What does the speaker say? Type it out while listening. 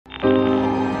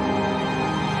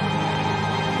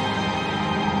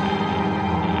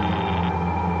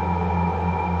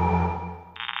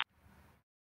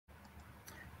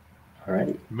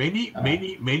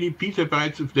many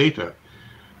petabytes of data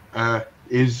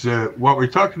is what we're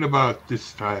talking about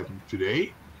this time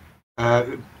today.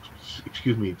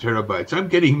 Excuse me, terabytes. I'm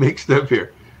getting mixed up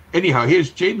here. Anyhow, here's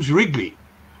James Wrigley,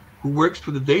 who works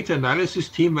for the data analysis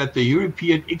team at the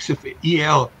European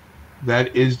XFEL.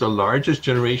 That is the largest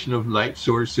generation of light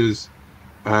sources,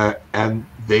 and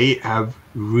they have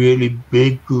really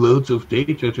big loads of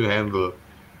data to handle.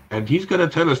 And he's going to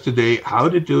tell us today how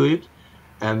to do it.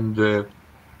 And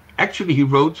actually, he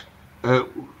wrote,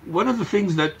 one of the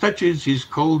things that touches his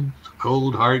cold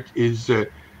heart is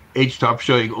HTOP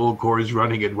showing all cores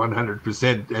running at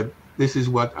 100%. And this is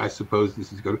what I suppose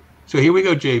this is going to. So here we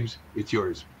go, James. It's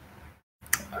yours.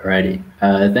 Alrighty.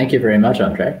 Thank you very much,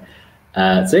 Andre.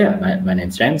 So yeah, my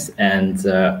name's James, and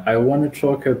I want to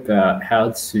talk about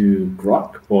how to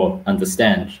grok, or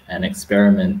understand, an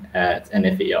experiment at an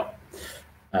FEL,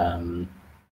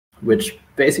 which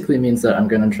basically means that I'm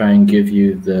going to try and give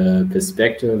you the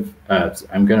perspective,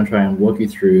 I'm going to try and walk you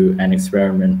through an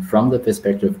experiment from the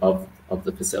perspective of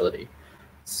the facility.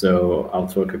 So I'll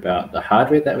talk about the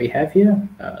hardware that we have here,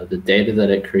 the data that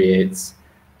it creates,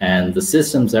 and the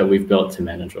systems that we've built to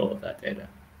manage all of that data.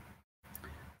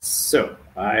 So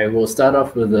I will start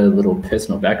off with a little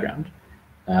personal background.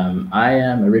 I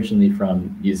am originally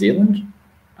from New Zealand.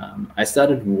 I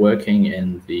started working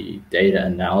in the data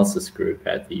analysis group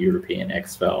at the European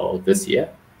XFEL this year.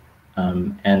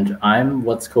 And I'm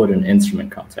what's called an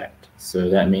instrument contact. So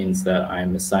that means that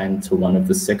I'm assigned to one of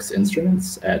the 6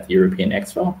 instruments at the European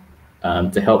XFEL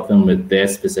to help them with their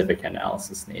specific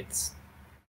analysis needs.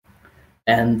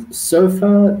 And so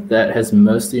far, that has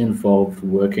mostly involved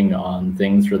working on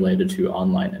things related to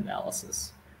online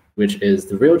analysis, which is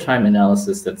the real-time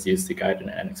analysis that's used to guide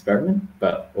an experiment,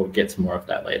 but we'll get to more of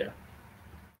that later.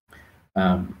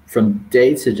 From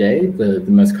day to day, the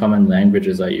most common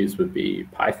languages I use would be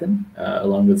Python,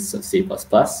 along with C++.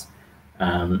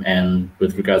 And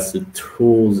with regards to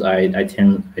tools, I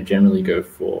generally go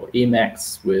for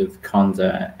Emacs with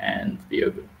Conda and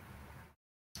Viobu.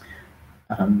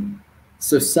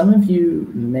 So some of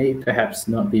you may perhaps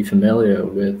not be familiar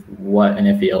with what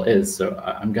an FEL is, so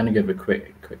I'm going to give a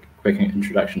quick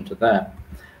introduction to that.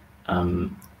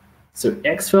 So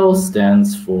XFEL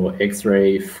stands for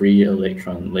X-ray free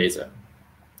electron laser.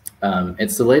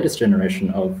 It's the latest generation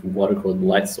of what are called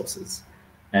light sources,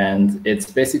 and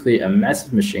it's basically a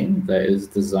massive machine that is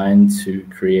designed to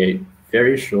create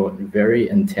very short, very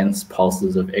intense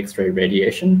pulses of X-ray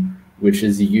radiation, which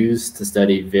is used to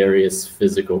study various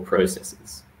physical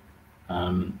processes.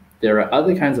 There are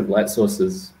other kinds of light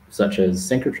sources, such as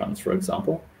synchrotrons, for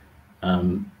example,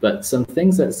 but some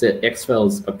things that set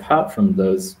XFELs apart from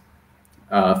those,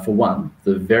 for one,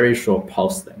 the very short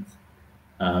pulse length.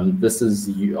 This is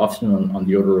often on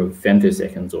the order of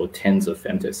femtoseconds or tens of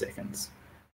femtoseconds.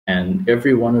 And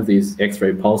every one of these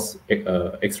X-ray pulses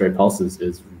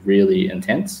is really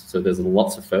intense, so there's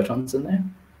lots of photons in there.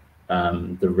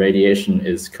 The radiation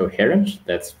is coherent.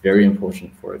 That's very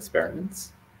important for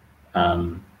experiments.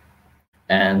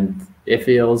 And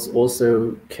FELs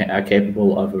also are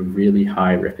capable of a really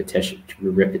high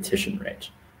repetition rate,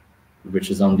 which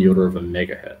is on the order of 1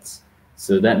 megahertz.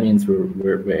 So that means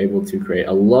we're able to create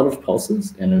a lot of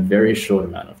pulses in a very short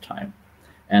amount of time.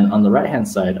 And on the right-hand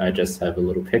side, I just have a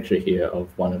little picture here of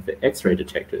one of the X-ray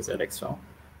detectors at XFEL.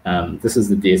 This is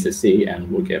the DSSC, and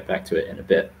we'll get back to it in a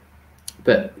bit.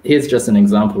 But here's just an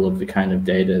example of the kind of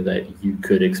data that you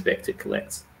could expect to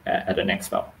collect at an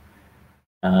XFEL.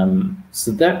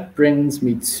 So that brings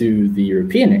me to the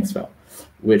European XFEL,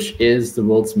 which is the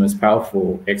world's most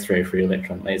powerful X-ray free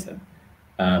electron laser.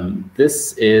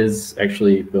 This is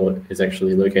actually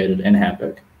located in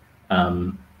Hamburg.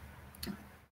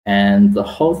 And the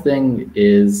whole thing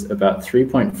is about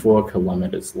 3.4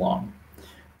 kilometers long.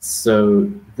 So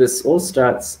this all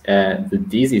starts at the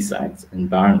DZ site in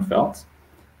Bahrenfeld.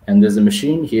 And there's a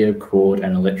machine here called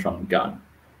an electron gun.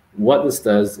 What this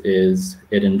does is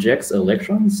it injects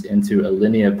electrons into a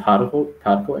linear particle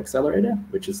accelerator,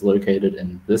 which is located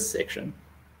in this section.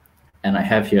 And I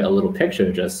have here a little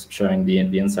picture just showing the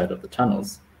inside of the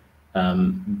tunnels.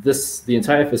 The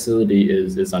entire facility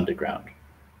is underground.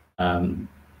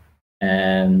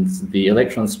 And the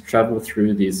electrons travel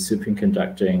through these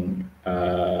superconducting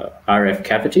RF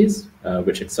cavities,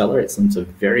 which accelerates them to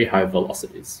very high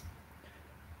velocities.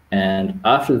 And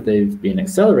after they've been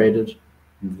accelerated,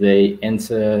 they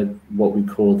enter what we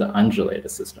call the undulator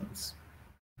systems.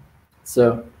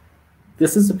 So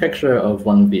this is a picture of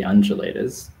one of the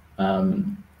undulators.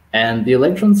 And the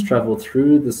electrons travel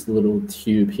through this little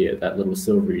tube here, that little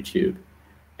silvery tube.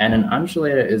 And an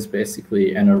undulator is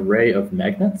basically an array of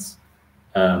magnets.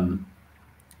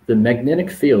 The the magnetic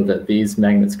field that these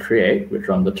magnets create, which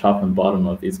are on the top and bottom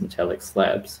of these metallic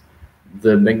slabs,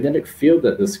 the magnetic field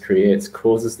that this creates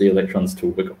causes the electrons to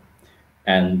wiggle.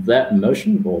 And that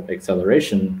motion or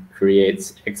acceleration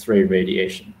creates X-ray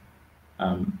radiation.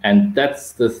 And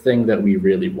that's the thing that we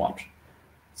really want.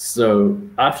 So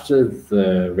after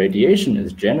the radiation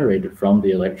is generated from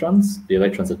the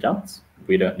electrons are dumped.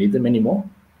 We don't need them anymore.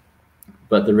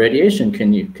 But the radiation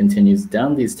continues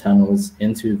down these tunnels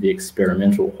into the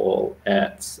experimental hall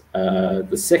at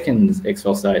the second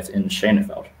XFEL site in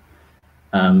Schenefeld.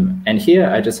 And here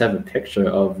I just have a picture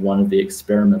of one of the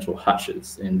experimental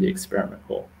hutches in the experiment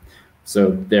hall.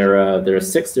 So there are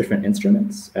 6 different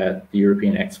instruments at the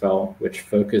European XFEL which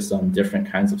focus on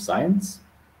different kinds of science.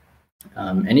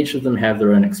 And each of them have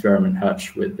their own experiment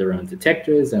hutch with their own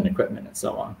detectors and equipment and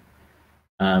so on.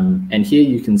 And here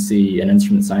you can see an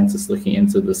instrument scientist looking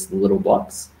into this little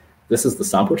box. This is the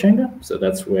sample chamber, so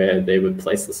that's where they would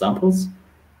place the samples.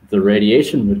 The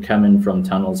radiation would come in from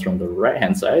tunnels from the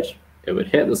right-hand side. It would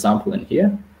hit the sample in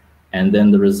here, and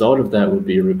then the result of that would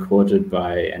be recorded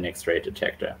by an X-ray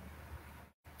detector.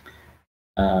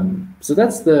 So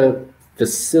that's the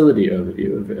facility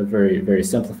overview, a very, very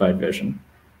simplified version.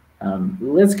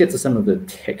 Let's get to some of the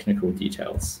technical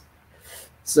details.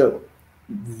 So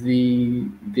the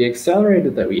accelerator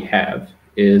that we have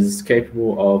is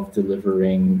capable of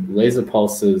delivering laser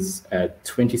pulses at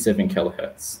 27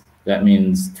 kilohertz. That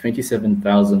means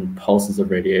 27,000 pulses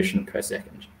of radiation per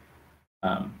second.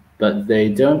 But they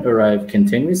don't arrive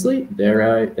continuously, they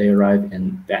arrive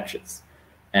in batches.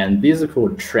 And these are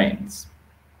called trains.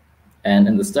 And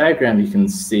in this diagram, you can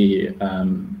see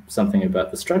something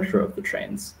about the structure of the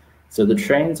trains. So the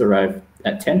trains arrive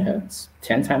at 10 hertz,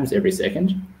 10 times every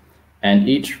second, and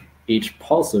each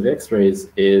pulse of X-rays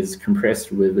is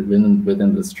compressed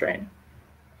within this train.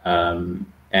 And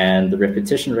the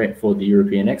repetition rate for the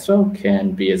European XFEL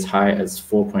can be as high as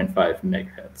 4.5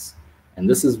 megahertz. And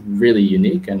this is really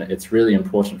unique, and it's really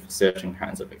important for certain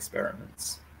kinds of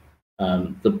experiments.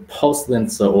 The pulse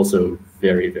lengths are also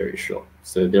very, very short.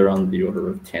 So they're on the order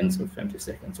of tens of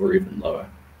femtoseconds or even lower.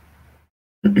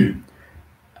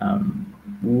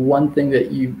 One thing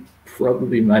that you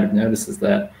probably might have noticed is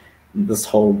that this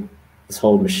whole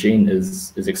machine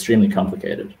is extremely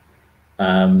complicated.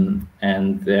 And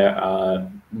there are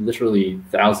literally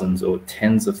thousands or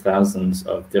tens of thousands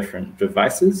of different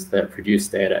devices that produce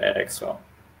data at XFEL.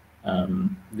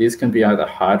 These can be either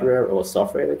hardware or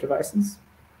software devices.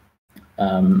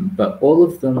 But all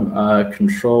of them are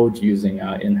controlled using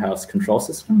our in-house control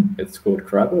system. It's called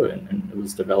Crabo, and it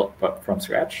was developed from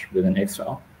scratch within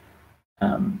XFEL.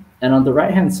 And on the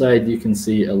right-hand side, you can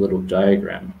see a little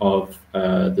diagram of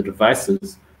the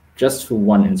devices just for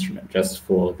one instrument, just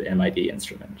for the MID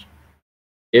instrument.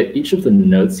 Each of the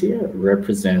nodes here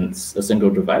represents a single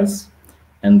device,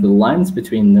 and the lines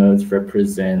between nodes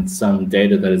represent some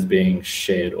data that is being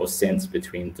shared or sent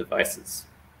between devices.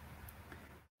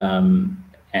 And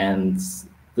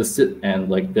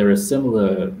there are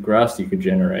similar graphs you could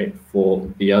generate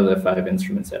for the other 5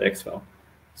 instruments at XFEL.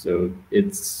 So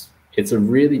it's a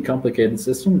really complicated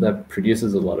system that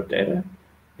produces a lot of data,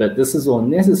 but this is all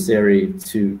necessary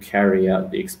to carry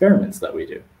out the experiments that we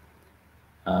do.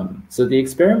 So the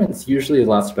experiments usually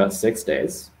last about 6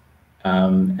 days,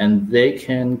 and they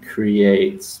can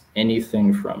create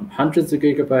anything from hundreds of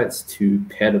gigabytes to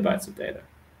petabytes of data.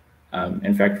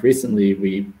 In fact, recently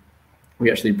we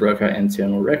actually broke our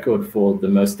internal record for the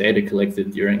most data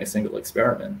collected during a single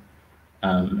experiment.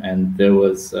 And there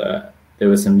were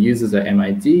some users at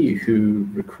MID who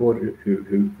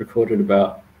recorded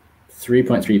about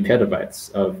 3.3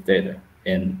 petabytes of data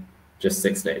in just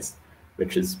 6 days,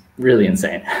 which is really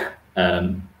insane.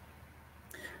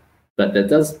 But that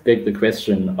does beg the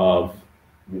question of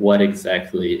what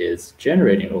exactly is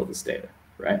generating all this data,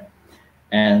 right?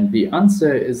 And the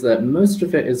answer is that most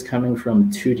of it is coming from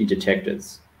 2D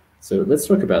detectors. So let's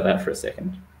talk about that for a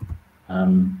second.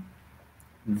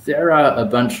 There are a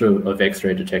bunch of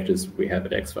X-ray detectors we have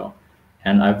at XFEL,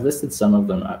 and I've listed some of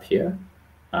them up here.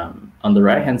 On the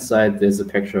right-hand side, there's a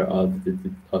picture of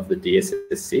the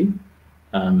DSSC.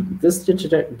 This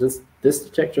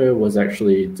detector was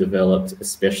actually developed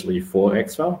especially for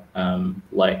XFEL,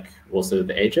 like also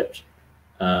the Egypt.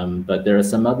 But there are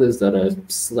some others that are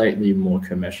slightly more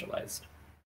commercialized.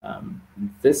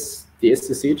 This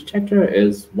DSSC detector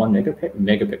is 1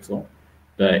 megapixel,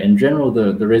 but in general,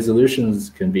 the resolutions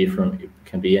can be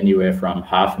anywhere from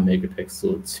 0.5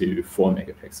 megapixel to 4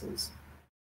 megapixels.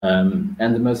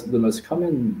 And the most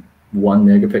common 1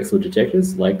 megapixel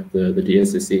detectors, like the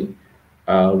DSSC,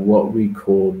 are what we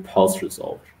call pulse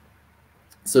resolved.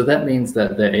 So that means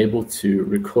that they're able to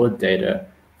record data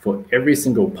for every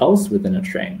single pulse within a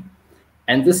train.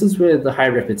 And this is where the high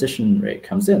repetition rate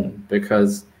comes in,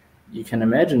 because you can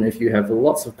imagine if you have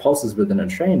lots of pulses within a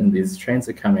train, and these trains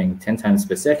are coming 10 times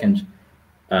per second,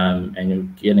 and you're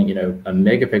getting, you know, a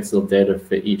megapixel of data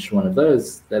for each one of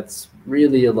those, that's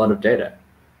really a lot of data.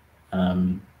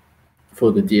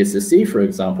 For the DSSC, for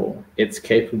example, it's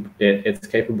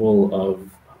capable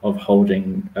of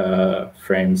holding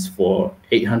frames for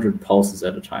 800 pulses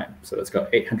at a time. So it's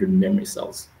got 800 memory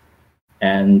cells.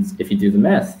 And if you do the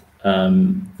math,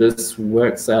 this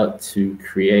works out to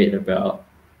create about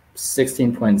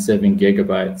 16.7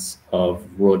 gigabytes of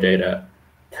raw data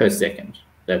per second.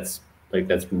 That's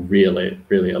really,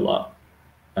 really a lot.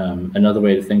 Another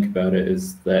way to think about it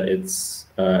is that it's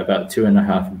about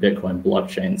 2.5 Bitcoin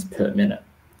blockchains per minute.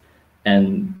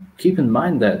 And keep in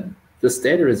mind that this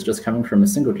data is just coming from a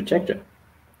single detector.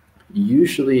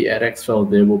 Usually at XFEL,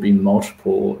 there will be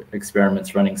multiple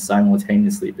experiments running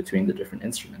simultaneously between the different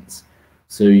instruments.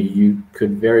 So you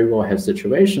could very well have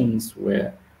situations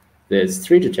where there's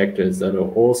 3 detectors that are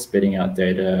all spitting out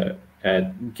data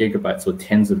at gigabytes or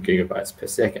tens of gigabytes per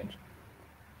second.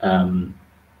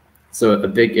 So a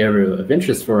big area of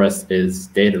interest for us is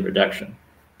data reduction,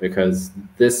 because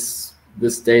this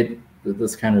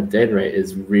kind of data rate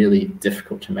is really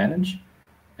difficult to manage.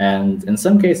 And in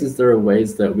some cases, there are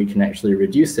ways that we can actually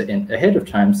reduce it ahead of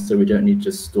time, so we don't need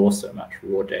to store so much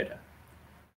raw data.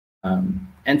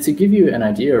 And to give you an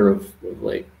idea of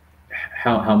like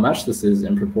how much this is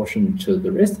in proportion to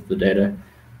the rest of the data,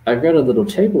 I've got a little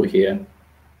table here,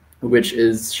 which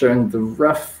is showing the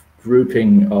rough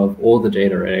grouping of all the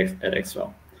data at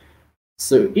XFEL.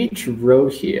 So each row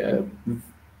here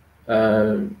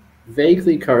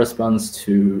vaguely corresponds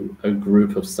to a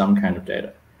group of some kind of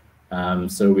data.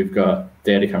 So we've got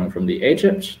data coming from the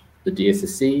Egypt, the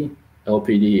DSSC,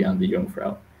 LPD, and the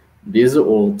Jungfrau. These are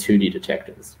all 2D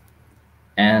detectors.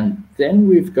 And then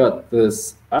we've got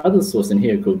this other source in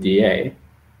here called DA.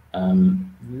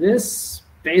 This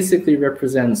basically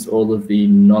represents all of the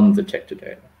non-detector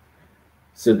data.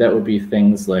 So that would be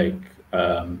things like,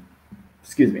 that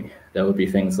would be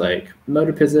things like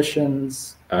motor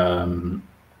positions,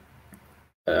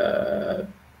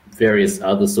 various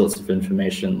other sorts of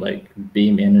information like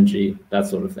beam energy, that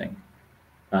sort of thing.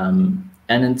 And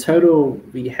in total,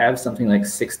 we have something like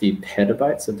 60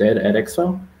 petabytes of data at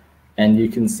XFEL. And you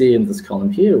can see in this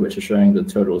column here, which is showing the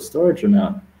total storage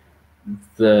amount,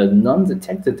 the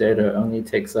non-detected data only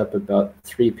takes up about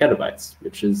 3 petabytes,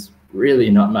 which is really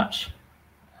not much.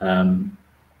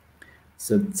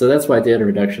 So that's why data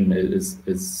reduction is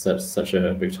such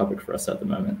a big topic for us at the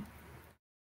moment.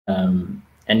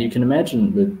 And you can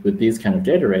imagine with these kind of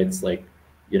data rates, like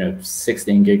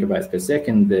 16 gigabytes per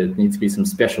second, there needs to be some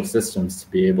special systems to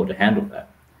be able to handle that.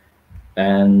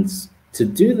 And to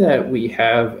do that, we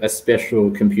have a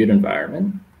special compute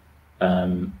environment.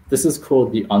 This is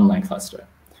called the online cluster.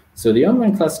 So the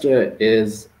online cluster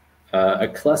is a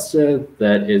cluster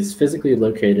that is physically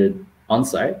located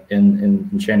on-site in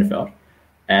Schoenfeld,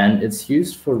 and it's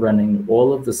used for running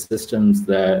all of the systems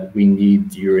that we need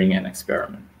during an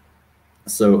experiment.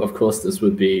 So of course, this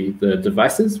would be the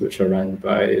devices, which are run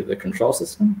by the control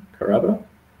system, Caraba,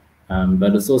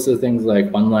 but it's also things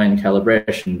like online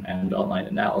calibration and online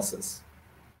analysis.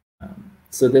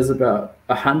 So there's about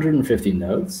 150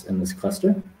 nodes in this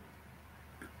cluster.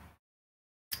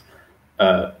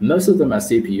 Most of them are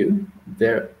CPU.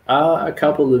 There are a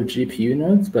couple of GPU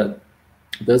nodes, but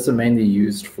those are mainly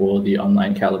used for the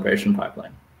online calibration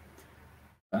pipeline.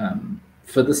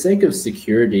 For the sake of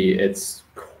security,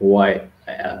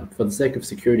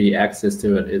 access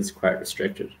to it is quite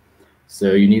restricted.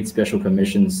 So you need special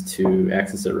permissions to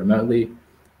access it remotely,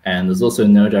 and there's also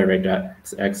no direct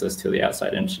access to the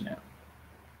outside internet.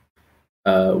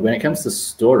 When it comes to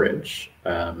storage,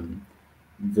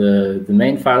 the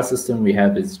main file system we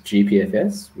have is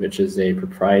GPFS, which is a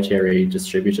proprietary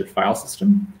distributed file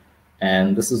system.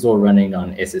 And this is all running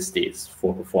on SSDs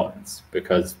for performance,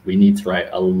 because we need to write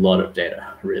a lot of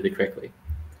data really quickly.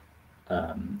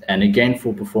 And again,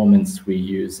 for performance, we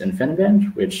use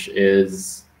InfiniBand, which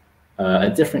is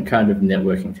a different kind of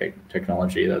networking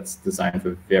technology that's designed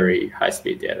for very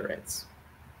high-speed data rates.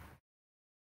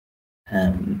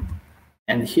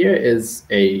 And here is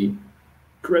a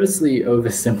grossly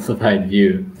oversimplified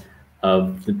view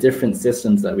of the different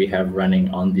systems that we have running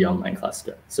on the online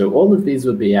cluster. So all of these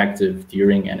would be active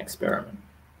during an experiment.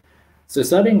 So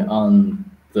starting on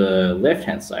the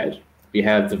left-hand side, we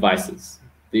have devices.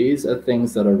 These are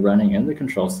things that are running in the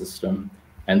control system,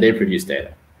 and they produce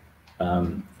data.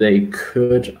 They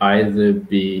could either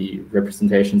be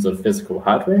representations of physical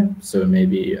hardware, so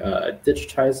maybe a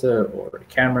digitizer or a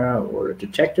camera or a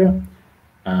detector,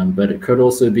 but it could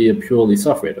also be a purely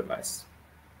software device.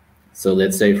 So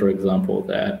let's say, for example,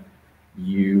 that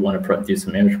you want to do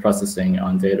some image processing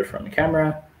on data from a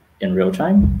camera in real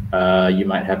time. You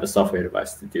might have a software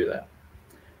device to do that.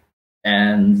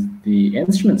 And the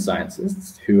instrument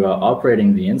scientists who are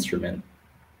operating the instrument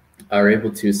are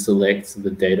able to select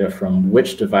the data from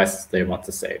which devices they want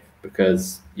to save,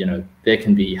 because there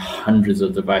can be hundreds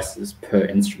of devices per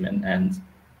instrument, and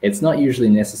it's not usually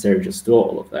necessary to store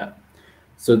all of that.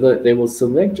 So they will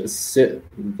select a certain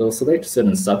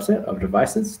subset of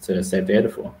devices to save data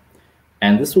for,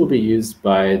 and this will be used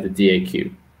by the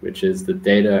DAQ, which is the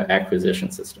data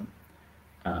acquisition system.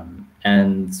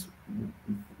 And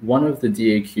one of the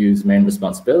DAQ's main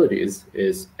responsibilities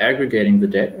is aggregating the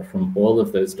data from all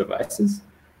of those devices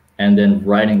and then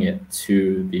writing it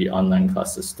to the online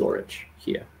cluster storage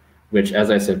here, which,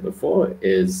 as I said before,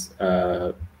 is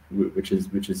which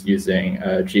is using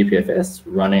GPFS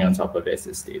running on top of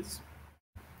SSDs.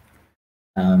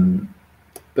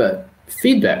 But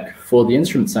feedback for the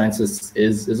instrument scientists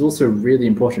is also really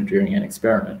important during an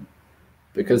experiment,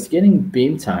 because getting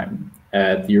beam time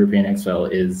at the European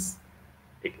XFEL is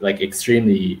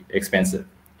extremely expensive.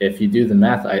 If you do the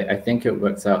math, I think it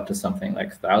works out to something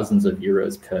like thousands of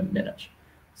euros per minute.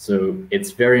 So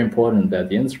it's very important that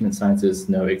the instrument scientists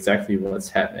know exactly what's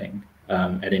happening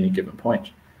at any given point.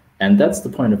 And that's the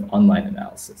point of online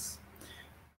analysis.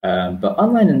 But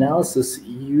online analysis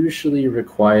usually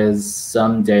requires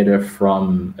some data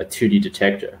from a 2D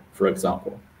detector, for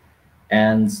example.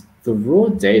 And the raw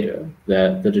data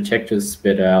that the detectors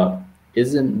spit out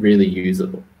isn't really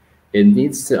usable. It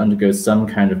needs to undergo some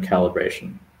kind of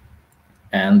calibration.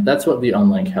 And that's what the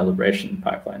online calibration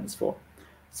pipeline is for.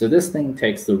 So this thing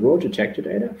takes the raw detector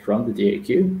data from the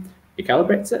DAQ, it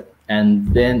calibrates it,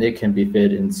 and then it can be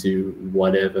fed into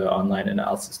whatever online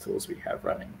analysis tools we have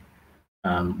running.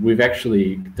 We've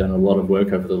actually done a lot of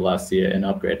work over the last year in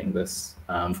upgrading this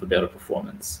for better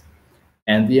performance.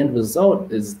 And the end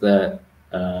result is that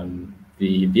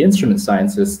the instrument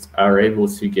scientists are able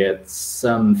to get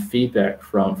some feedback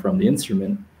from the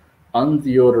instrument on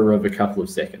the order of a couple of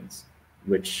seconds,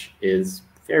 which is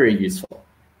very useful.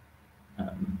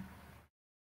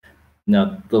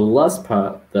 Now, the last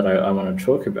part that I want to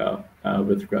talk about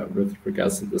with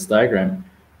regards to this diagram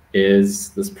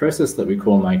is this process that we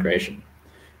call migration.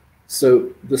 So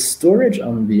the storage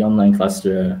on the online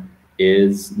cluster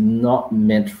is not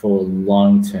meant for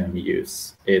long-term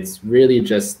use. It's really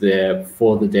just there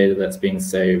for the data that's being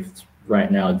saved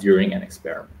right now during an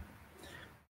experiment.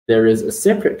 There is a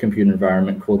separate compute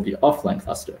environment called the offline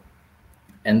cluster.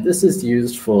 And this is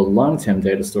used for long-term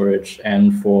data storage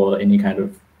and for any kind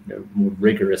of more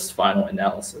rigorous final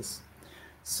analysis.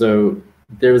 So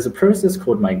there is a process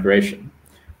called migration,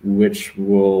 which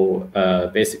will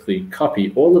basically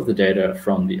copy all of the data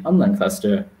from the online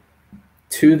cluster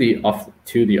to the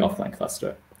offline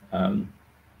cluster.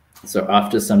 So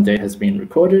after some data has been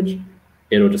recorded,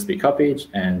 it'll just be copied,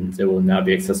 and it will now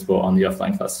be accessible on the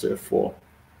offline cluster for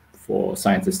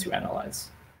scientists to analyze.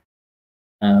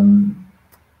 And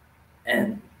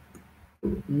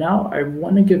now I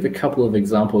want to give a couple of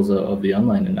examples of the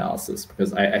online analysis,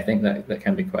 because I think that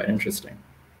can be quite interesting.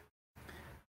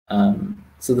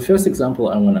 So the first example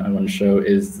I want to show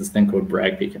is this thing called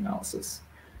Bragg peak analysis.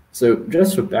 So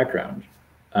just for background,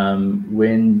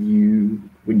 when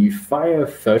you fire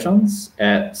photons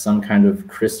at some kind of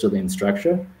crystalline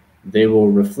structure, they will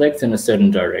reflect in a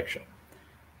certain direction.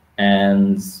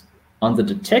 And on the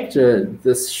detector,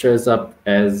 this shows up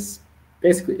as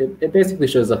it basically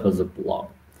shows up as a blob.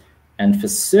 And for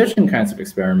certain kinds of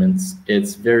experiments,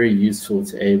 it's very useful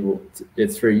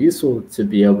to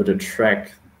be able to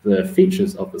track the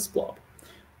features of this blob.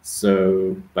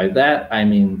 So by that, I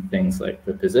mean things like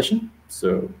the position.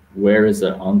 So where is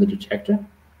it on the detector?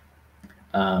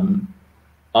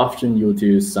 Often you'll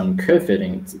do some curve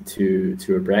fitting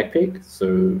to a Bragg peak.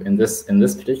 So in this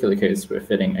particular case, we're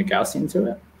fitting a Gaussian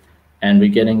to it, and we're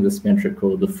getting this metric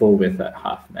called the full width at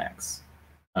half max,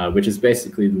 which is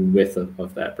basically the width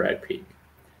of that Bragg peak.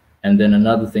 And then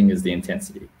another thing is the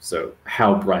intensity. So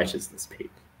how bright is this peak?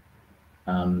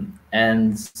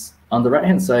 And on the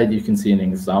right-hand side, you can see an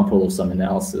example of some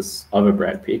analysis of a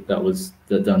Bragg peak that was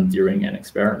done during an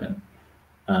experiment.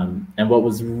 And what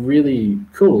was really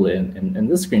cool in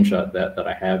this screenshot that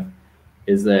I have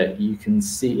is that you can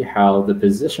see how the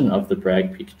position of the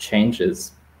Bragg peak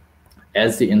changes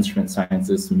as the instrument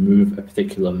scientists move a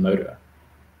particular motor.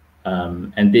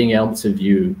 And being able to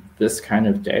view this kind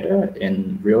of data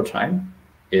in real time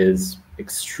is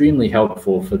extremely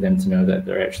helpful for them to know that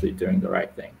they're actually doing the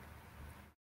right thing.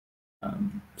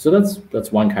 So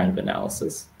that's one kind of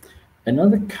analysis.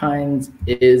 Another kind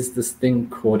is this thing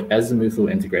called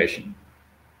azimuthal integration.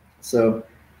 So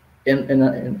in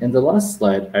the last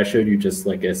slide, I showed you just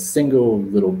like a single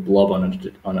little blob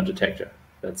on a detector.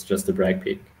 That's just a Bragg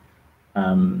peak.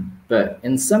 But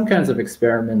in some kinds of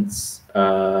experiments,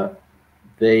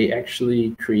 they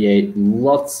actually create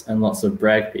lots and lots of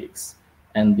Bragg peaks.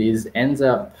 And these ends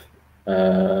up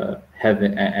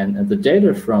having, and the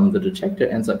data from the detector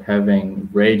ends up having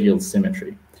radial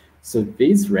symmetry. So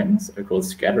these rings are called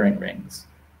scattering rings,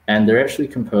 and they're actually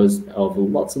composed of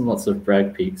lots and lots of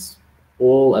Bragg peaks,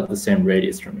 all at the same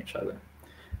radius from each other.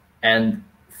 And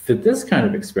for this kind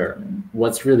of experiment,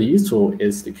 what's really useful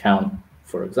is to count,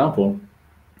 for example,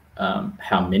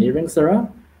 how many rings there are,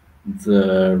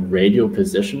 the radial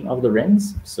position of the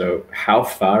rings, so how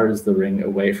far is the ring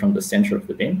away from the center of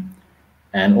the beam,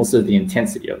 and also the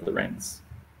intensity of the rings.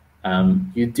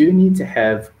 You do need to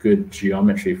have good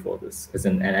geometry for this, as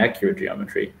in an accurate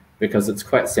geometry, because it's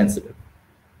quite sensitive.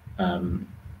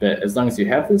 But as long as you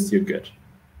have this, you're good.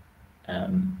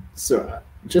 So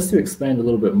just to explain a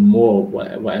little bit more what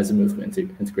azimuthal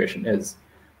integration is,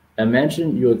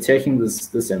 imagine you're taking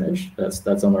this image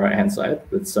that's on the right-hand side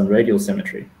with some radial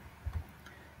symmetry,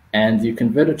 and you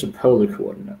convert it to polar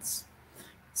coordinates.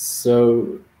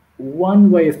 So one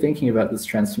way of thinking about this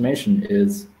transformation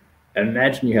is,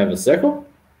 imagine you have a circle,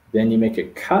 then you make a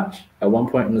cut at one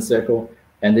point in the circle,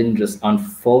 and then you just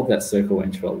unfold that circle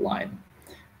into a line.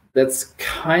 That's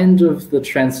kind of the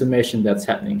transformation that's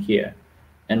happening here.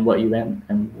 And what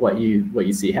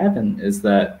you see happen is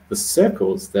that the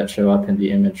circles that show up in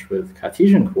the image with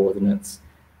Cartesian coordinates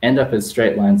end up as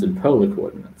straight lines in polar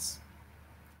coordinates.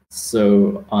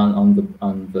 So on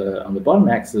the bottom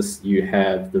axis, you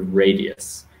have the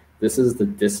radius. This is the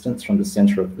distance from the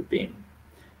center of the beam.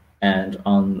 And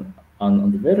on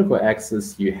the vertical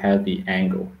axis, you have the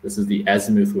angle. This is the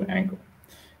azimuthal angle.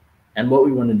 And what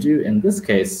we want to do in this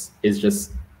case is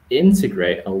just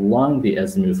integrate along the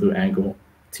azimuthal angle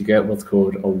to get what's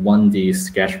called a 1D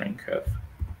scattering curve.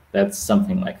 That's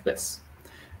something like this.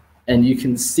 And you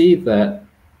can see that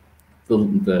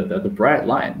the bright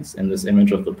lines in this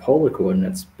image of the polar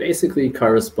coordinates basically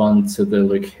correspond to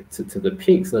the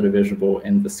peaks that are visible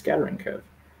in the scattering curve.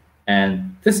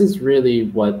 And this is really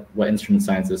what instrument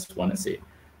scientists want to see.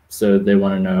 So they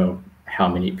want to know how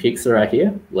many peaks there are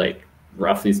here. Like,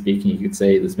 roughly speaking, you could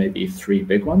say there's maybe 3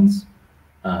 big ones.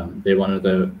 They want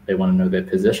to know their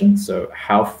position. So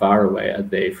how far away are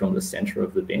they from the center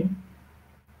of the beam?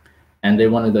 And they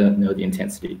want to know the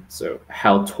intensity. So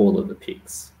how tall are the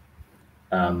peaks?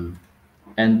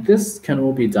 And this can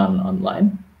all be done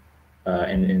online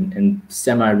in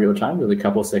semi-real time with a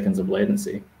couple seconds of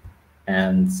latency.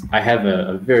 And I have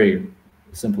a very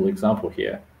simple example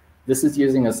here. This is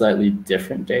using a slightly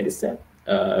different data set.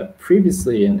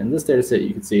 Previously, in this data set,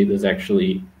 you can see there's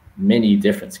actually many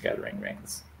different scattering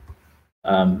rings.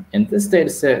 In this data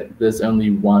set, there's only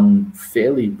one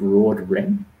fairly broad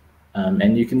ring.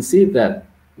 And you can see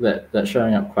that's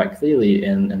showing up quite clearly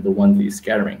in the 1D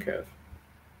scattering curve.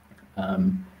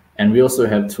 And we also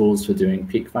have tools for doing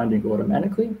peak finding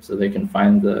automatically, so they can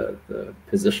find the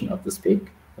position of this peak,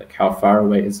 like how far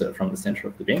away is it from the center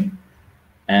of the beam.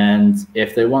 And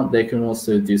if they want, they can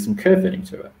also do some curve fitting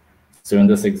to it. So in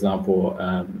this example,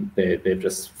 they've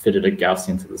just fitted a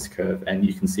Gaussian to this curve, and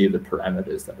you can see the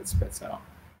parameters that it spits out.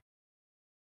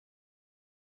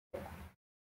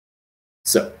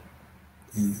 So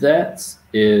that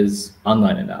is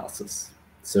online analysis.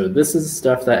 So this is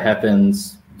stuff that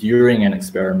happens during an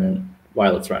experiment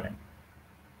while it's running.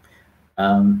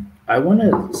 I want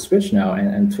to switch now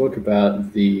and talk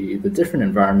about the different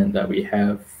environment that we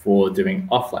have for doing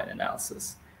offline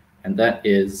analysis, and that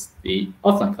is the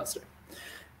offline cluster.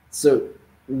 So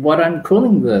what I'm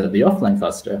calling the offline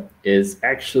cluster is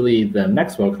actually the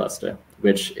Maxwell cluster,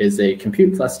 which is a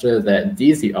compute cluster that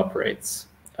DZ operates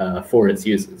for its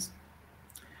users.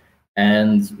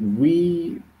 And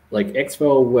we, like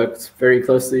XFEL, works very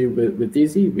closely with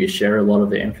DZ. We share a lot of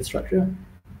the infrastructure,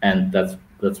 and that's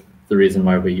the reason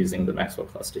why we're using the Maxwell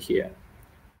cluster here.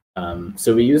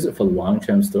 So we use it for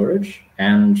long-term storage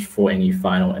and for any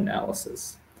final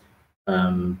analysis,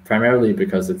 primarily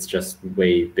because it's just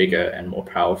way bigger and more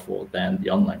powerful than the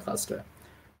online cluster.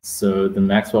 So the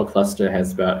Maxwell cluster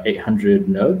has about 800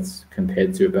 nodes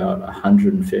compared to about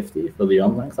 150 for the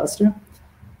online cluster,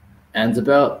 and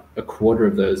about a quarter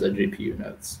of those are GPU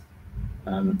nodes.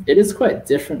 It is quite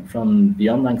different from the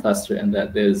online cluster in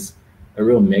that there's a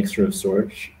real mixture of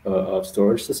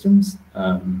storage systems.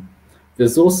 The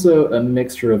There's also a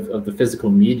mixture of the physical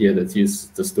media that's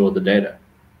used to store the data.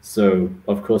 So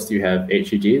of course you have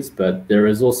HEDs, but there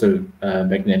is also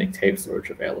magnetic tape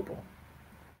storage available.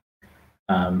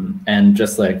 And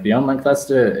just like the online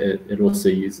cluster, it also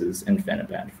uses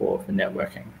InfiniBand for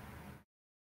networking.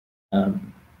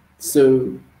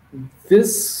 So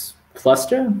this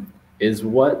cluster is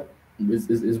what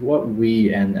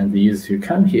we and the users who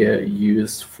come here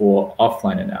use for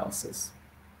offline analysis.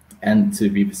 And to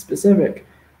be specific,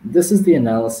 this is the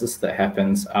analysis that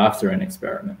happens after an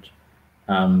experiment.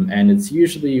 And it's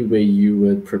usually where you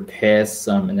would prepare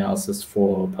some analysis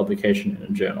for publication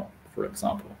in a journal, for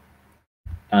example.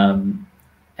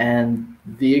 And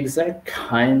the exact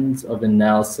kinds of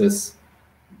analysis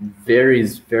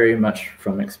varies very much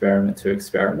from experiment to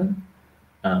experiment.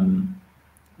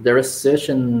 There are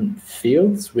certain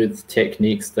fields with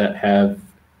techniques that have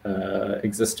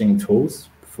existing tools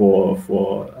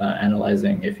for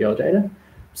analyzing FEL data.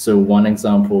 So one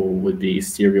example would be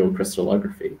serial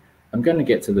crystallography. I'm going to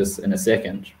get to this in a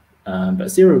second,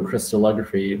 but serial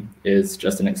crystallography is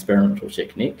just an experimental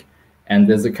technique, and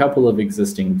there's a couple of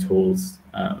existing tools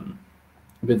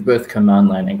with both command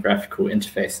line and graphical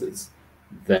interfaces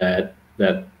that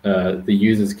the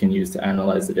users can use to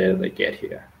analyze the data they get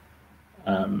here.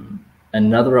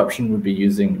 Another option would be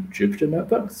using Jupyter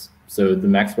notebooks. So the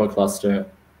Maxwell cluster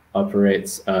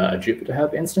operates a Jupyter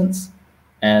Hub instance,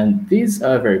 and these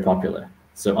are very popular.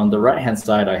 So on the right-hand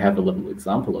side, I have a little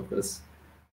example of this.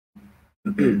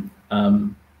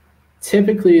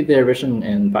 Typically, they're written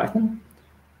in Python,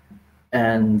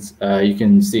 and you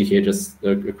can see here just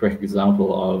a quick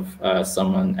example of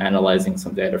someone analyzing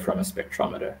some data from a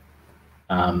spectrometer.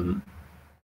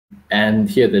 And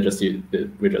here we're just using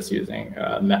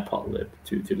matplotlib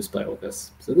to display all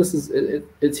this. So this is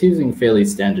it's using fairly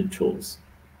standard tools.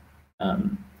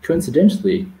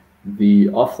 Coincidentally, the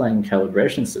offline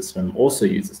calibration system also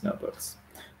uses notebooks.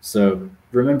 So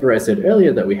remember I said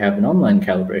earlier that we have an online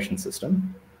calibration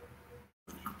system,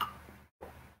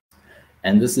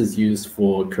 and this is used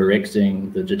for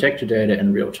correcting the detector data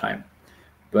in real time.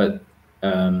 But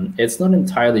it's not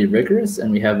entirely rigorous,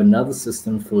 and we have another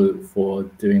system for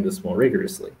doing this more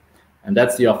rigorously, and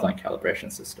that's the offline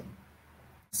calibration system.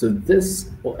 So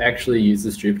this actually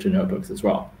uses Jupyter notebooks as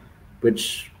well,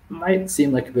 which might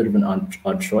seem like a bit of an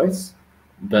odd choice,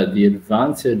 but the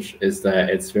advantage is that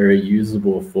it's very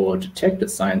usable for detector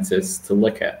scientists to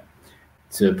look at,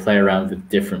 to play around with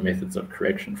different methods of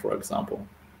correction, for example.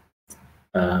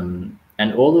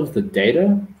 And all of the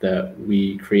data that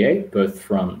we create, both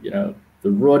from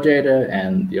the raw data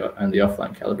and the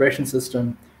offline calibration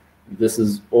system, this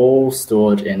is all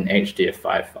stored in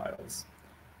HDF5 files.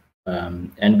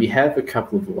 And we have a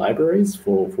couple of libraries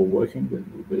for working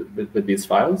with these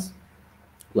files,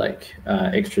 like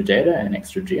extra data and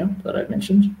extra geom that I've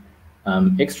mentioned.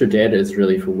 Extra data is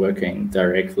really for working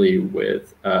directly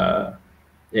with,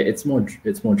 it's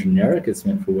more generic, it's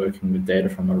meant for working with data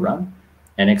from a run.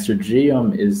 And extra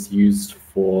geom is used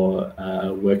for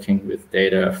working with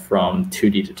data from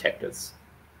 2D detectors.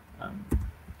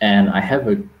 And I have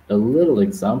a little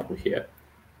example here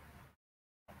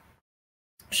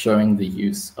showing the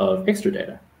use of extra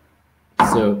data.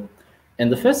 So in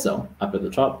the first cell up at the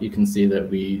top, you can see that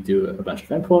we do a bunch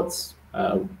of imports.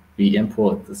 We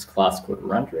import this class called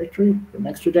run directory from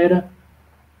extra data.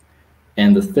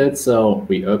 In the third cell,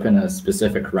 we open a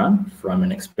specific run from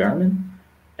an experiment,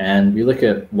 and we look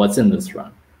at what's in this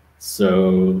run.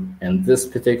 So in this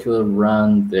particular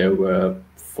run, there were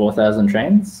 4,000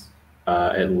 trains.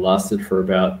 It lasted for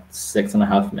about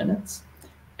 6.5 minutes.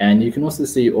 And you can also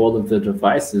see all of the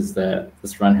devices that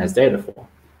this run has data for.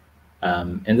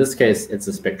 In this case, it's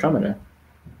a spectrometer.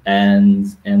 And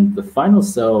in the final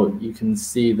cell, you can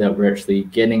see that we're actually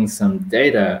getting some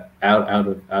data out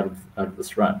of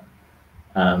this run.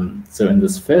 So in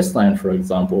this first line, for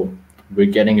example,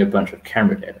 we're getting a bunch of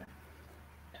camera data.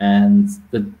 And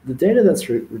the data that's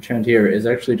returned here is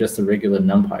actually just a regular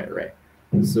NumPy array.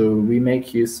 So we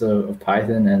make use of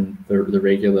Python and the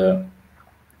regular,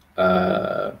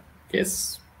 I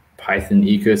guess, Python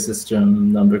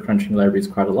ecosystem number crunching libraries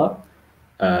quite a lot.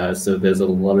 So there's a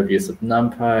lot of use of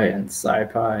NumPy and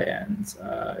SciPy and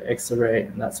Xarray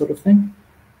and that sort of thing.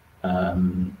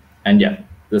 And yeah,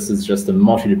 this is just a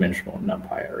multi-dimensional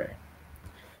NumPy array.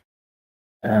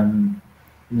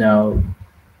 Now,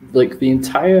 like the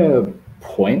entire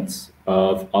point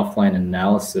of offline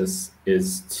analysis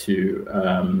is to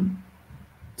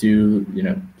do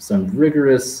some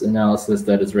rigorous analysis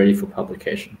that is ready for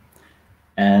publication.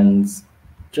 And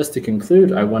just to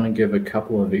conclude, I want to give a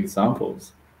couple of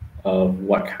examples of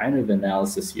what kind of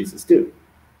analysis users do.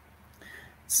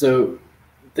 So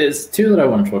there's two that I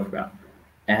want to talk about.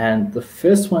 And the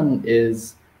first one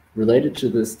is related to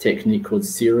this technique called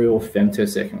serial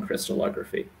femtosecond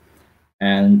crystallography.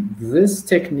 And this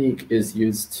technique is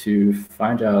used to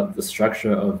find out the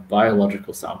structure of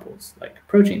biological samples, like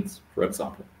proteins, for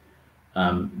example.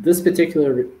 This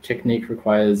particular technique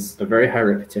requires a very high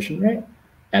repetition rate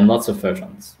and lots of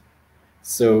photons.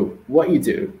 So what you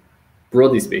do,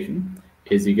 broadly speaking,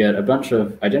 is you get a bunch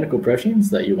of identical proteins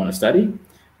that you want to study,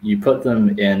 you put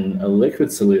them in a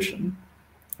liquid solution,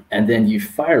 and then you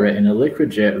fire it in a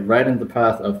liquid jet right in the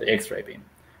path of the X-ray beam.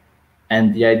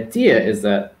 And the idea is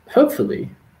that hopefully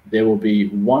there will be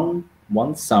one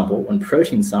protein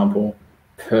sample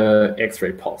per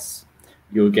X-ray pulse.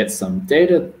 You'll get some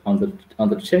data on the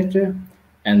detector,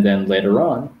 and then later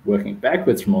on, working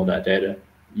backwards from all that data,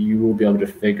 you will be able to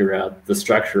figure out the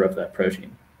structure of that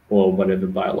protein or whatever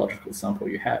biological sample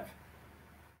you have.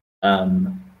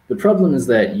 The problem is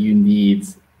that you need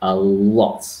a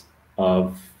lot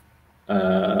of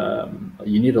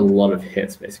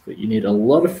hits, basically. You need a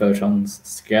lot of photons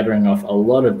scattering off a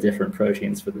lot of different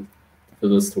proteins for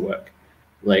this to work,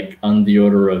 like on the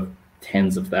order of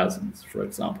tens of thousands, for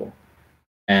example.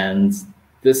 And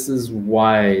this is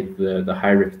why the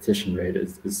high repetition rate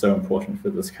is so important for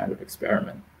this kind of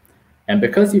experiment. And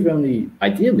because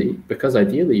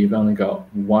ideally you've only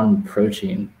got one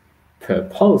protein per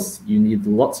pulse, you need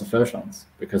lots of photons,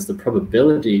 because the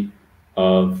probability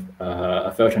of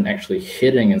a photon actually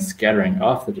hitting and scattering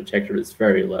off the detector is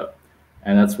very low.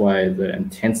 And that's why the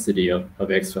intensity of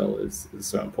XFEL is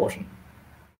so important.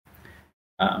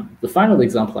 The final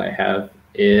example I have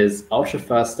is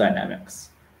ultra-fast dynamics.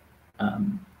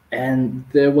 And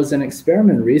there was an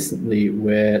experiment recently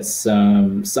where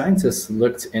some scientists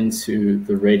looked into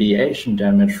the radiation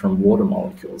damage from water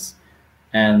molecules.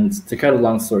 And to cut a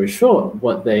long story short,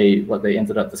 what they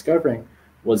ended up discovering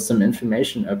was some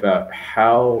information about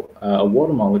how a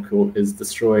water molecule is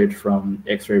destroyed from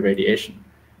X-ray radiation.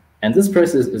 And this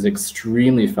process is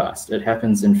extremely fast. It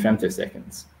happens in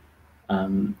femtoseconds.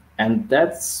 And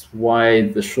that's why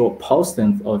the short pulse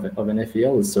length of an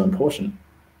FEL is so important.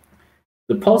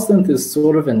 The pulse length is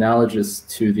sort of analogous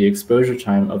to the exposure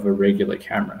time of a regular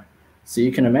camera. So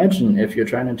you can imagine if you're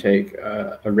trying to take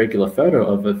a regular photo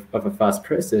of a fast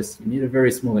process, you need a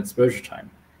very small exposure time.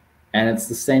 And it's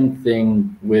the same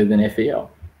thing with an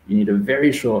FEL. You need a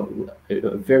very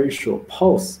short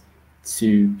pulse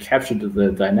to capture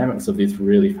the dynamics of these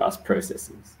really fast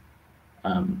processes.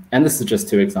 And this is just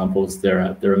two examples. There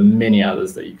are many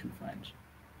others that you can find.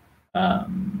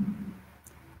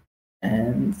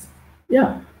 And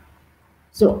ja,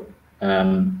 so,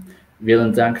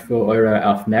 vielen Dank für eure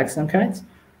Aufmerksamkeit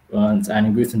und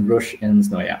einen guten Rutsch ins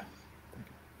neue Jahr.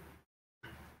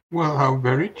 Well, how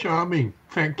very charming.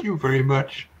 Thank you very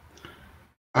much.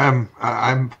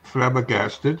 I'm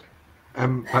flabbergasted.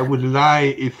 I would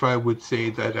lie if I would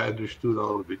say that I understood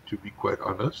all of it, to be quite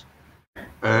honest.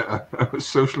 I'm a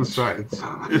social science.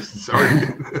 Sorry.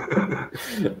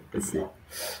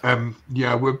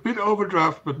 Yeah, we're a bit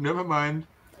overdraft, but never mind.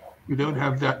 We don't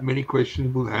have that many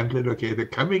questions. We'll handle it. Okay, they're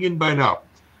coming in by now.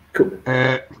 Cool.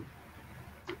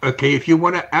 Okay, if you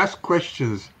want to ask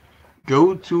questions,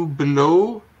 go to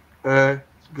below,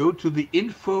 go to the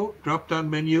info drop-down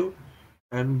menu,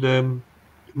 and go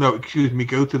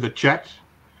to the chat,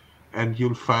 and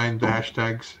you'll find the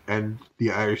hashtags and the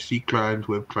IRC client,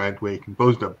 web client, where you can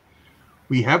post them.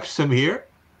 We have some here.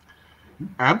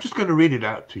 I'm just going to read it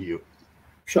out to you.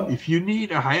 Sure. If you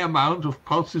need a high amount of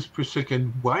pulses per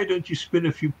second, why don't you spin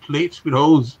a few plates with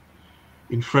holes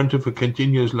in front of a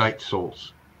continuous light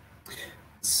source?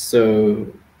 So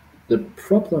the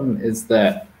problem is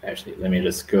that, actually, let me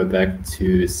just go back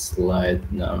to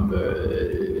slide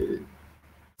number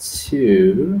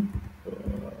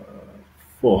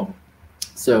 4.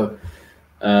 So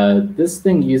this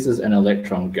thing uses an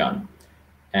electron gun.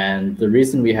 And the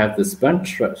reason we have this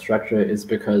bunch structure is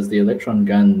because the electron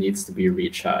gun needs to be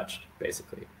recharged,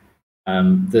 basically.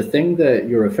 The thing that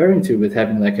you're referring to with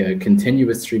having like a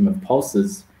continuous stream of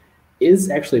pulses is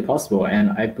actually possible.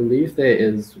 And I believe there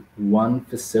is one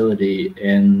facility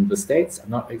in the States, I'm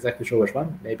not exactly sure which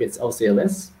one, maybe it's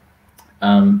LCLS,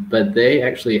 but they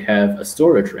actually have a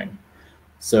storage ring.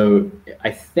 So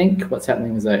I think what's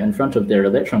happening is that in front of their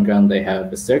electron gun, they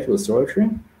have a circular storage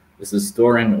ring. This is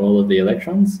storing all of the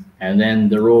electrons, and then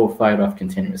they're all fired off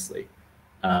continuously.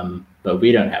 But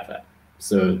we don't have that.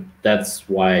 So that's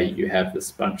why you have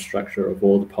this bunch structure of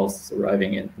all the pulses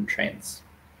arriving in trains.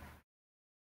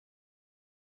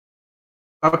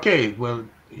 Okay, well,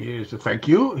 thank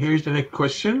you. Here's the next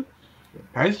question.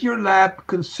 Has your lab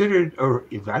considered or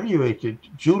evaluated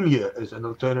Julia as an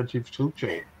alternative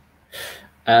toolchain?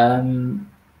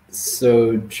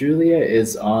 So Julia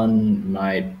is on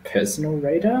my personal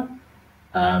radar,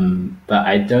 but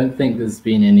I don't think there's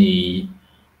been any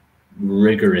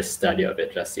rigorous study of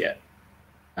it just yet.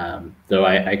 Though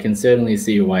I can certainly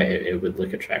see why it would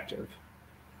look attractive.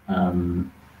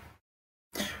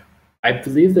 I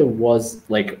believe there was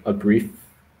like a brief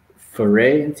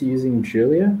foray into using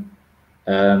Julia.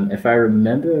 If I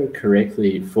remember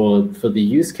correctly, for the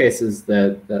use cases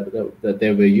that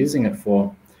they were using it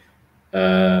for,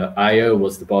 I/O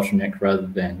was the bottleneck rather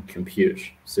than compute.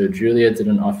 So Julia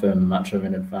didn't offer much of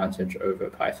an advantage over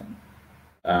Python.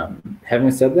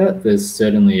 Having said that, there's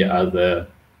certainly other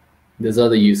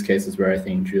use cases where I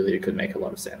think Julia could make a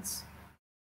lot of sense.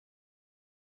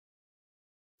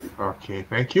 Okay,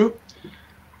 thank you.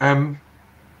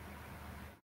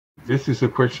 This is a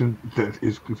question that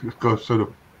goes sort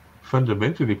of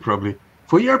fundamentally probably.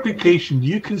 For your application, do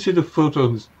you consider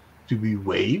photons to be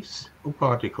waves or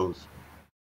particles?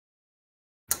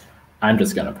 I'm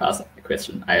just going to pass on the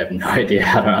question. I have no idea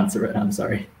how to answer it. I'm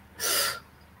sorry.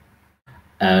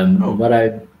 But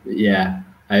I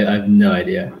have no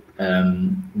idea.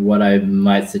 What I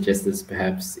might suggest is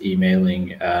perhaps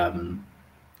emailing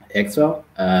XFEL.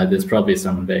 There's probably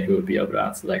someone there who would be able to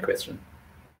answer that question,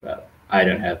 but I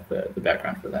don't have the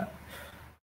background for that.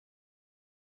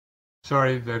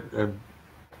 Sorry that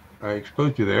I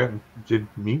exposed you there.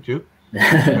 Didn't mean to.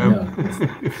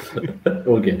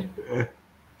 All good.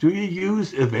 Do you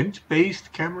use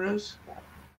event-based cameras?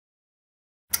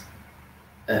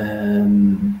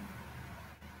 I'm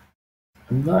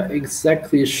not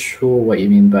exactly sure what you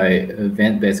mean by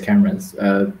event-based cameras.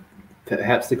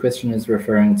 Perhaps the question is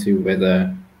referring to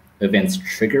whether events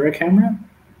trigger a camera.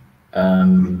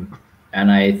 And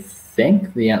I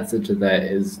think the answer to that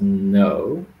is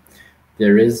no.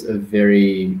 There's a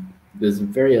very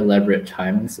elaborate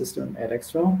timing system at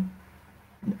XFEL,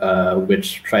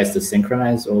 which tries to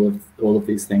synchronize all of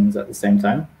these things at the same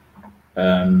time.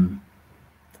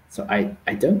 So I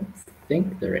don't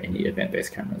think there are any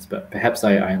event-based cameras, but perhaps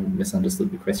I misunderstood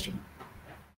the question.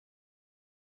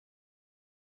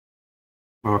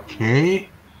 Okay.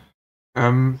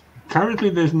 Currently,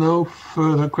 there's no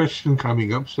further question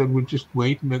coming up, so we'll just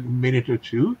wait a minute or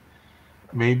two,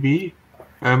 maybe.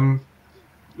 Tell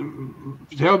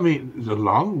me, it's a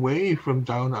long way from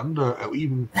down under, or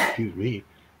even, excuse me,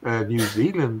 New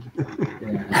Zealand.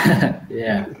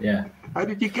 Yeah. How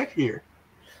did you get here?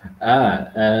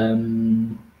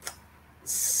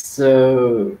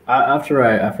 So after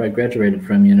I graduated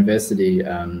from university,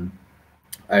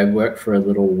 I worked for a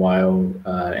little while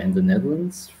in the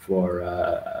Netherlands for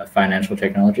a financial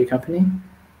technology company.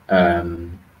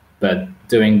 But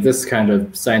doing this kind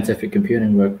of scientific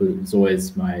computing work was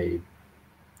always my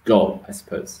goal, I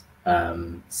suppose.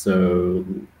 So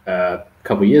a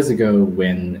couple of years ago,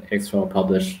 when XFEL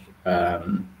published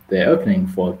their opening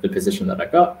for the position that I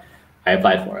got, I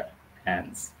applied for it,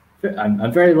 and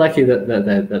I'm very lucky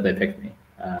that they picked me.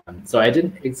 So I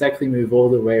didn't exactly move all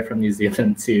the way from New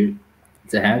Zealand to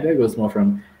Hamburg. It was more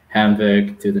from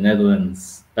Hamburg to the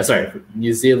Netherlands. From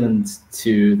New Zealand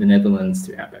to the Netherlands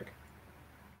to Hamburg.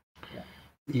 Yeah.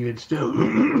 Even still,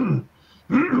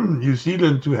 New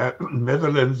Zealand to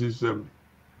Netherlands is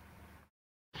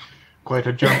quite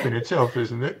a jump in itself,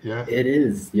 isn't it? Yeah. It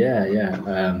is. Yeah.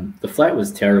 The flight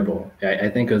was terrible. I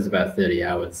think it was about 30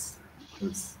 hours. It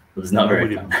was not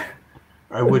very fun.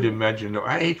 I would imagine. No,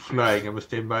 I hate flying. I must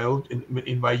say, in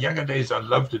my younger days, I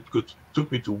loved it because it took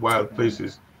me to wild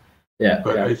places.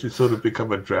 But it's sort of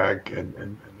become a drag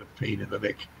and a pain in the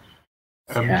neck.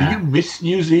 Do you miss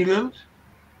New Zealand?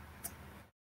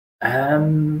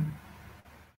 I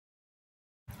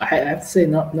have to say,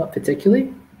 not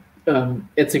particularly.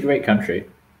 It's a great country,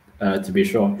 to be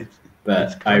sure.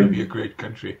 It's going to be a great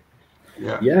country.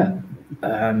 Yeah.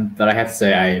 But I have to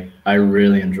say, I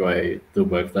really enjoy the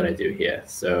work that I do here.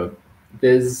 So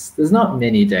there's not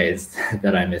many days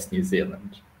that I miss New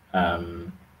Zealand.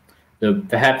 Though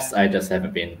perhaps I just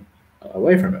haven't been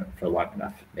away from it for long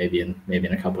enough. Maybe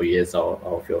in a couple of years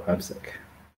I'll feel homesick.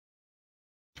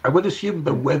 I would assume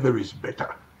the weather is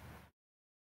better.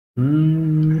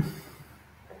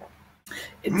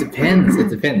 It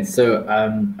depends. So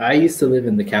I used to live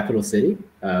in the capital city,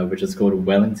 which is called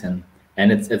Wellington,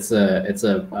 and it's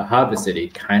a harbor city,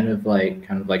 kind of like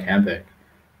Hamburg.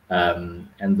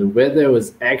 And the weather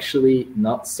was actually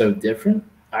not so different.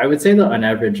 I would say that on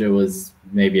average it was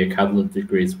maybe a couple of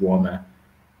degrees warmer.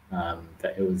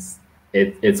 But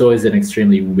it's always an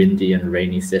extremely windy and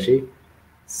rainy city,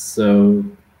 so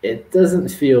it doesn't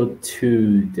feel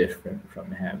too different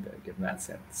from Hamburg in that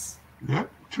sense. Yeah,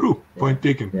 true. Point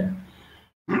taken.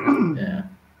 Yeah.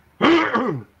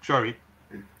 Sorry.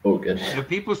 Oh, good. The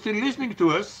people still listening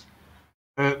to us,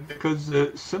 because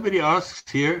somebody asks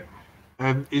here,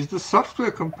 is the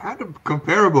software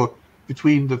comparable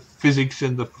between the physics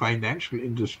and the financial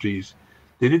industries?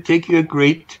 Did it take you a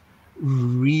great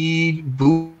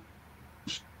reboot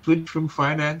switch from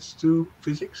finance to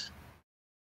physics?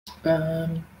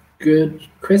 Good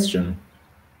question.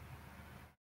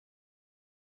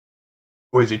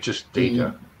 Or is it just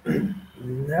data?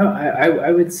 No,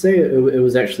 I would say it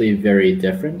was actually very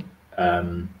different.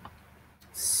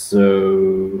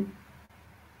 So,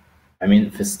 I mean,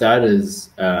 for starters,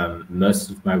 most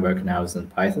of my work now is in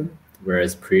Python,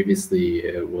 whereas previously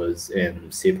it was in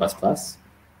C++.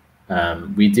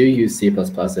 We do use C++ at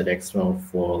XFEL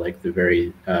for like the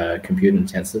very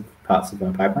compute-intensive parts of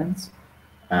our pipelines,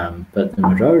 but the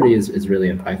majority is really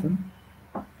in Python.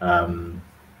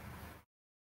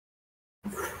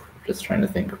 Just trying to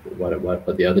think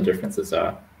what the other differences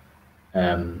are.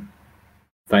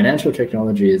 Financial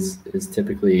technology is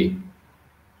typically,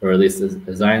 or at least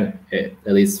at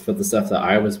least for the stuff that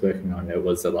I was working on, it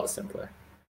was a lot simpler.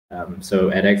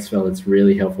 So at XFEL, it's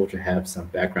really helpful to have some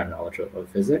background knowledge of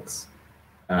physics,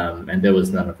 and there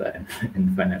was none of that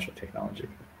in financial technology.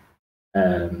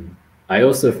 I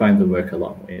also find the work a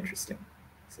lot more interesting.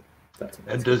 So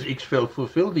and does XFEL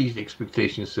fulfill these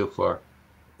expectations so far?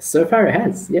 So far it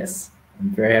has, yes.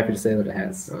 I'm very happy to say that it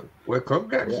has. Well,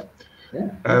 congrats.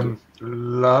 Yeah.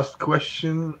 Last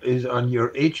question is on your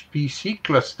HPC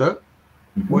cluster.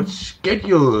 What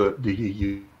schedule do you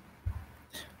use?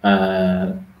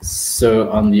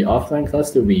 So on the offline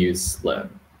cluster, we use Slurm.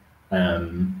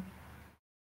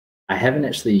 I haven't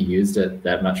actually used it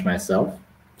that much myself,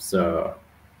 so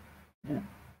yeah,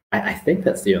 I think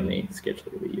that's the only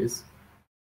schedule we use.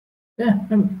 Yeah,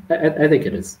 I think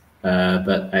it is.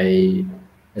 But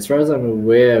as far as I'm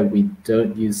aware, we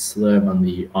don't use Slurm on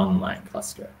the online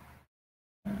cluster.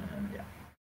 Yeah.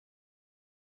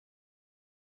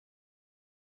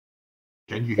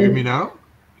 Can you hear me now?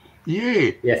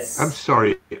 Yay! Yes. I'm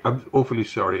sorry. I'm awfully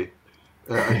sorry.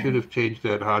 I should have changed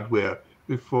that hardware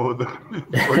before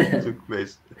it took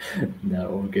place. No,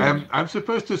 all good. I'm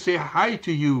supposed to say hi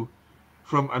to you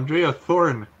from Andrea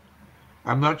Thorn.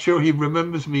 I'm not sure he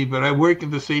remembers me, but I work in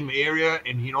the same area,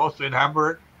 and he's also in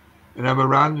Hamburg, and I'm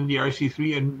around in the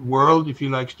RC3 and world if he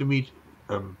likes to meet.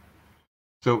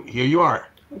 So here you are.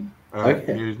 Okay.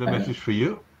 Here's the message for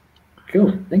you.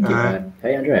 Cool. Thank you.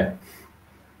 Hey, Andrea.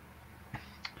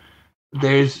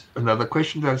 There's another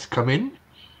question that's come in.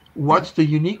 What's the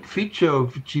unique feature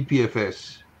of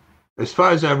GPFS? As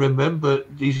far as I remember,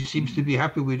 this seems to be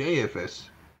happy with AFS.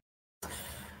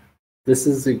 This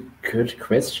is a good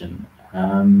question.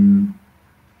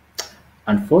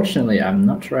 Unfortunately, I'm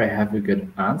not sure I have a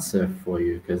good answer for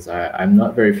you because I'm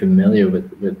not very familiar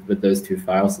with those two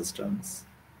file systems.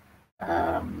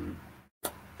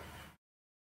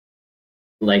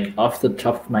 Like off the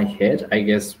top of my head, I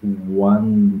guess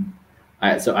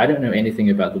so I don't know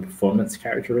anything about the performance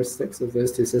characteristics of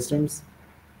those two systems.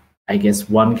 I guess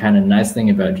one kind of nice thing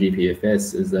about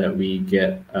GPFS is that we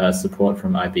get support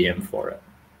from IBM for it.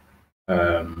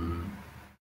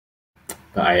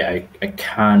 But I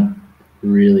can't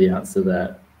really answer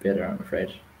that better, I'm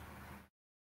afraid.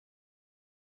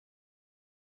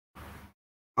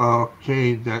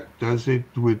 Okay, that does it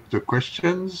with the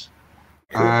questions.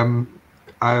 Cool.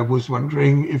 I was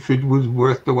wondering if it was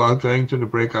worth the while going to the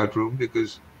breakout room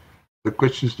because the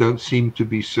questions don't seem to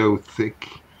be so thick.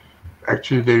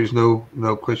 Actually, there is no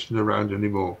question around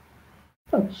anymore.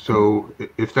 Oh. So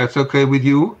if that's okay with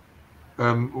you,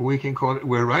 we can call it.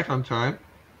 We're right on time.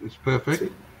 It's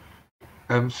perfect.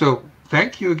 So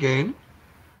thank you again.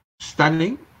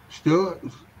 Stunning.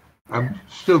 I'm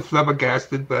still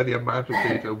flabbergasted by the amount of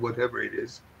data, whatever it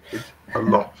is. It's a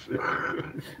lot.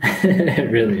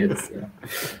 It really is.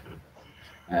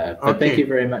 Yeah. But thank you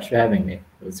very much for having me.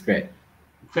 It was great.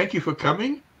 Thank you for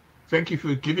coming. Thank you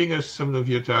for giving us some of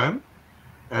your time.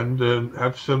 And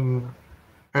have some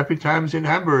happy times in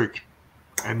Hamburg.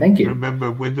 And thank you.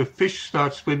 Remember, when the fish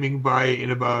start swimming by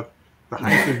in about the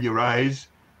height of your eyes,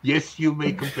 yes, you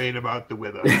may complain about the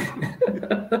weather.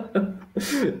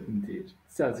 Indeed.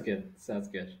 Sounds good.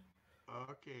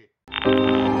 Okay.